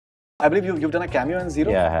I believe you've done a cameo in Zero.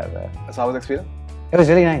 Yeah, I have. So how was the experience? It was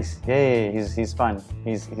really nice. Yeah, he's fun.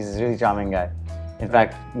 He's a really charming guy. In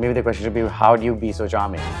fact, maybe the question should be, how do you be so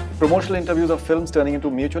charming? Promotional interviews of films turning into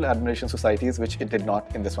mutual admiration societies, which it did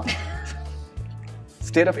not in this one.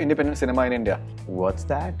 State of independent cinema in India. What's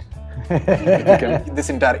that? This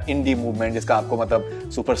entire indie movement, जिसका आपको मतलब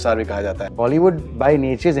superstar भी कहा जाता है. Bollywood by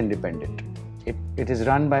nature is independent. It is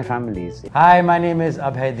run by families. Hi, my name is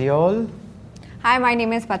Abhay Deol. Hi, my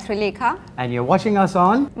name is Patralekha. And you're watching us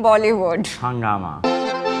on Bollywood Hungama.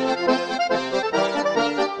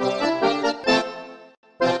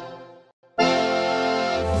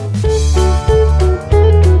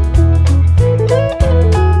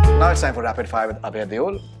 Now it's time for Rapid Fire with Abhay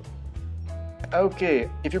Deol. Okay,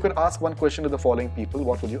 if you could ask one question to the following people,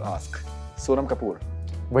 what would you ask? Sonam Kapoor.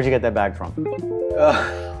 Where'd you get that bag from?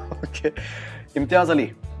 Okay. Imtiaz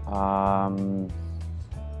Ali.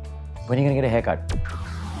 When are you gonna get a haircut?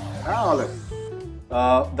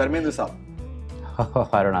 Dharmendra Saab. Oh,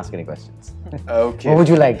 I don't ask any questions. Okay. What would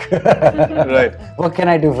you like? Right. What can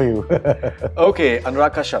I do for you? Okay,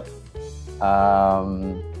 Anurag Kashyap.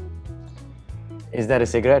 Is that a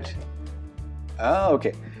cigarette?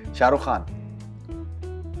 Okay. Shah Rukh Khan.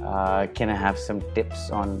 Can I have some tips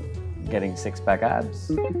on getting six-pack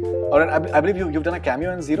abs? Alright, I believe you've done a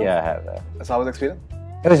cameo in Zero. Yeah, I have. So how was the experience?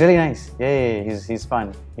 It was really nice. Yeah, he's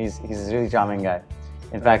fun. He's a really charming guy.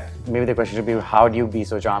 In fact, maybe the question should be, how do you be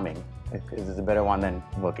so charming? It's a better one than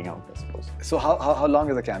working out, I suppose. So how long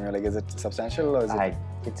is a cameo? Like, is it substantial or is it?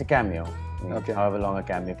 It's a cameo. Okay. However long a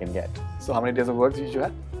cameo can get. So how many days of work did you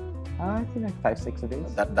have? I think like 5-6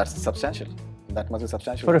 days. That's substantial. That must be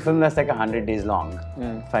substantial. For a film that's like 100 days long,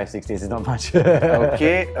 5-6 days is not much.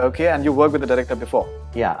 Okay. And you worked with the director before?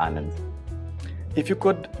 Yeah, Anand. If you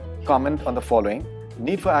could comment on the following: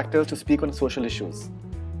 need for actors to speak on social issues.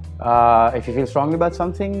 If you feel strongly about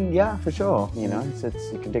something, yeah, for sure. You know,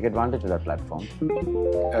 you can take advantage of that platform.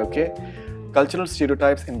 Okay. Cultural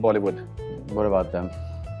stereotypes in Bollywood. What about them?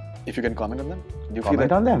 If you can comment on them. Do you Comment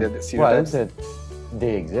feel on them? the stereotypes? Well,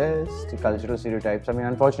 they exist. Cultural stereotypes. I mean,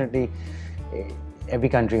 unfortunately, every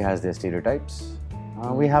country has their stereotypes.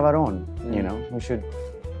 We have our own. You know, we should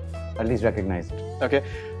at least recognize it. Okay.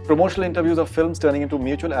 Promotional interviews of films turning into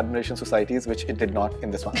mutual admiration societies, which it did not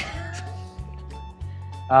in this one.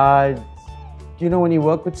 You know, when you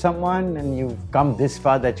work with someone and you've come this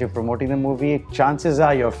far that you're promoting the movie, chances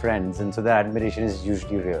are you're friends, and so the admiration is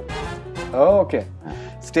usually real. Oh, okay.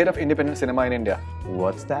 State of independent cinema in India.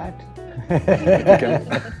 What's that?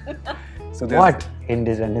 So what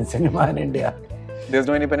independent cinema in India? There's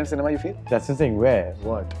no independent cinema, you feel? That's the thing. Where?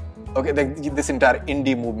 What? Okay, this entire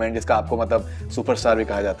indie movement, जिसका आपको मतलब superstar भी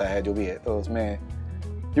कहा जाता है, जो भी है, तो उसमें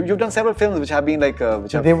you've done several films which have been like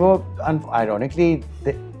They were ironically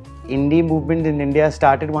the indie movement in India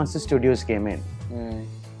started once the studios came in.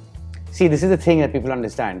 See, this is the thing that people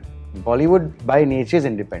understand. Bollywood by nature is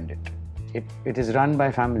independent. It is run by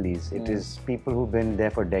families. It is people who've been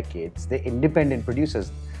there for decades. They're independent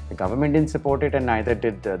producers. The government didn't support it, and neither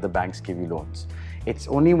did the banks give you loans. It's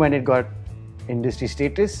only when it got industry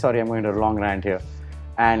status, sorry, I'm going to a long rant here,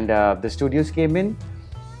 and the studios came in,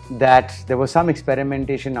 that there was some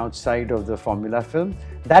experimentation outside of the formula film.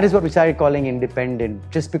 That is what we started calling independent,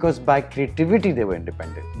 just because by creativity they were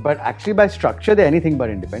independent. But actually by structure, they're anything but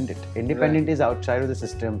independent. Independent is outside of the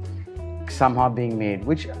system, somehow being made,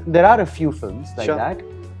 which there are a few films like that.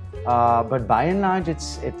 But by and large,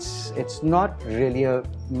 it's not really a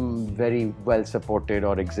very well supported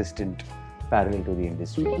or existent parallel to the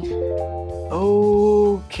industry.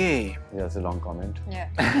 Okay. That's a long comment. Yeah.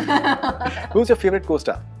 Who's your favorite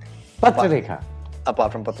co-star? Patralekha.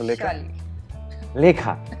 Apart from Patralekha?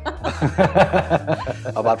 Lekha.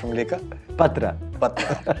 Apart from Lekha? Patra.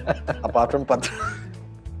 Apart from Patra.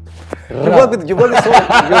 You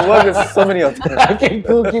work with so many of them. I can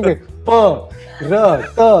keep it. Pa, ra,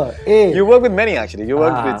 ta, e. You work with many actually. You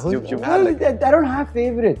work with you've had like. I don't have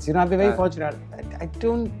favorites. You know, I've been very fortunate. I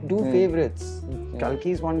don't do favorites.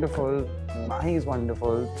 Kalki is wonderful. Mahi is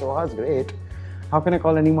wonderful. Soha's great. How can I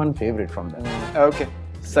call anyone favorite from them? Okay.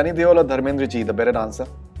 Sunny Deol or Dharmendra ji, the better answer?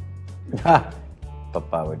 Papa,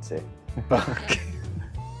 I would say. Okay.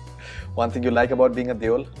 One thing you like about being a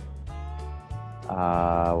Deol?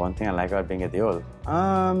 One thing I like about being a Deol?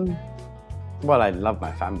 Well, I love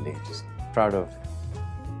my family. Just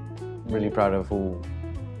really proud of who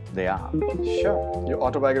they are. Sure. Your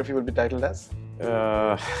autobiography will be titled as?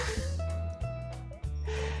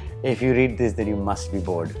 If you read this, then you must be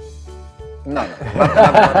bored. No.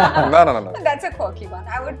 That's a quirky one.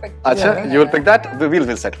 I would pick. Acha, you will pick that?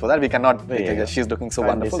 We'll settle for that. We cannot. She's looking so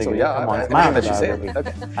wonderful. So yeah, Come on, I think that she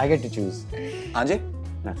said. I get to choose. Anjay?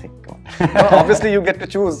 Nothing. Come on. No, obviously, you get to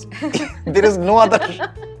choose. There is no other.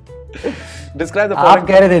 Describe the आप following.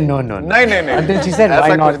 कह रहे थे no. नहीं. Until she said ऐसा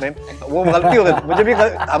why कुछ not. नहीं. वो गलती हो गई. मुझे भी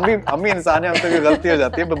हम भी इंसान हैं, हमसे भी गलती हो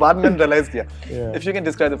जाती है. पर बाद में मैंने realize किया. Yeah. If you can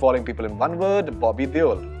describe the following people in one word, Bobby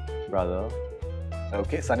Deol. Brother.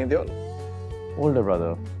 Okay, Sunny Deol. Older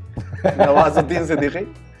brother. Nawazuddin Siddiqui.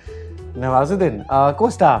 Nawazuddin.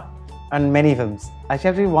 Co-star on many films. Actually,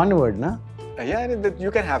 have to be one word, na? Yeah,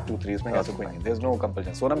 you can have 2, 3. इसमें ऐसा कोई नहीं. There's no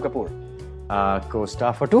compulsion. Sonam Kapoor.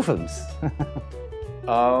 Co-star for 2 films.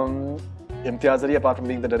 Imtiaz Ali, apart from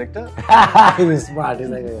being the director. He's smart. He's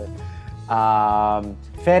like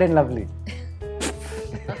fair and lovely.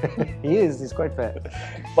 He is. He's quite fair.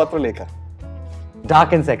 Patralekha.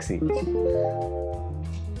 Dark and sexy.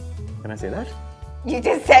 Can I say that? You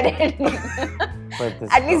just said it. But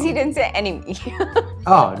this- At least he didn't say enemy.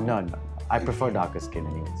 Oh, no. I prefer darker skin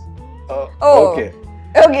anyways. Oh. Okay.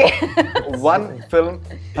 Okay. One film.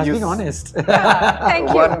 I was you being honest. Thank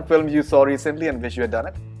you. One film you saw recently and wish you had done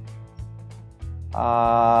it.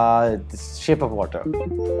 Shape of Water.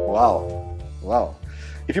 Wow.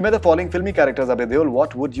 If you met the following filmy characters, Abhay Deol,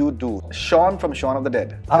 what would you do? Sean from Shaun of the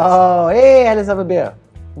Dead. Oh, hey, Alice, have a beer.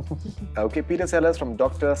 Okay, Peter Sellers from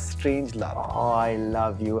Doctor Strangelove. Oh, I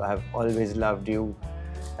love you. I've always loved you.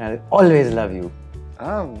 And I'll always love you.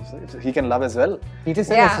 So he can love as well. Peter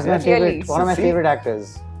Sellers Yeah, is my clearly. favorite, one of my See? favorite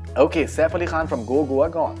actors. Okay, Saif Ali Khan from Go Goa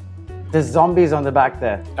Gone. There's zombies on the back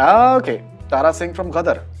there. Okay, Tara Singh from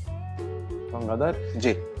Ghadar. From Gadar.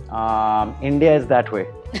 Ji. India is that way.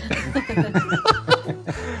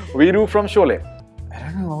 Viru from Sholay. I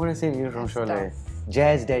don't know, what would I say you from Sholay?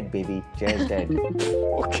 Jay's dead, baby. Jay's dead.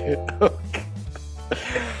 Okay.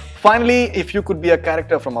 Finally, if you could be a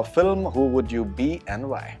character from a film, who would you be and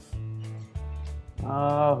why?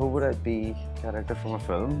 Who would I be? Character from a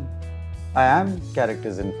film? I am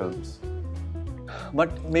characters in films. But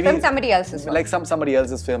maybe From somebody else's one. like somebody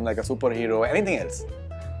else's film, like a superhero, anything else,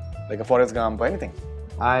 like a Forrest Gump or anything.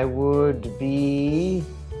 I would be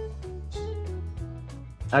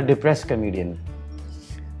a depressed comedian.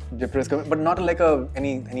 Depressed, but not like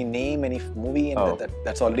any name, any movie, and Oh.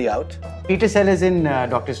 that's already out. Peter Sellers in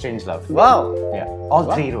Doctor Strangelove. Wow, Yeah, all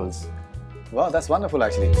Wow. 3 roles. wow, that's wonderful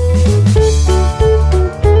actually.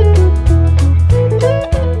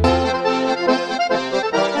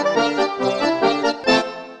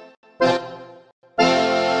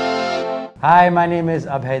 Hi, my name is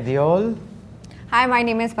Abhay Deol, Hi, my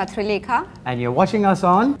name is Patralekha. and you're watching us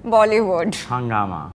on Bollywood. Hungama.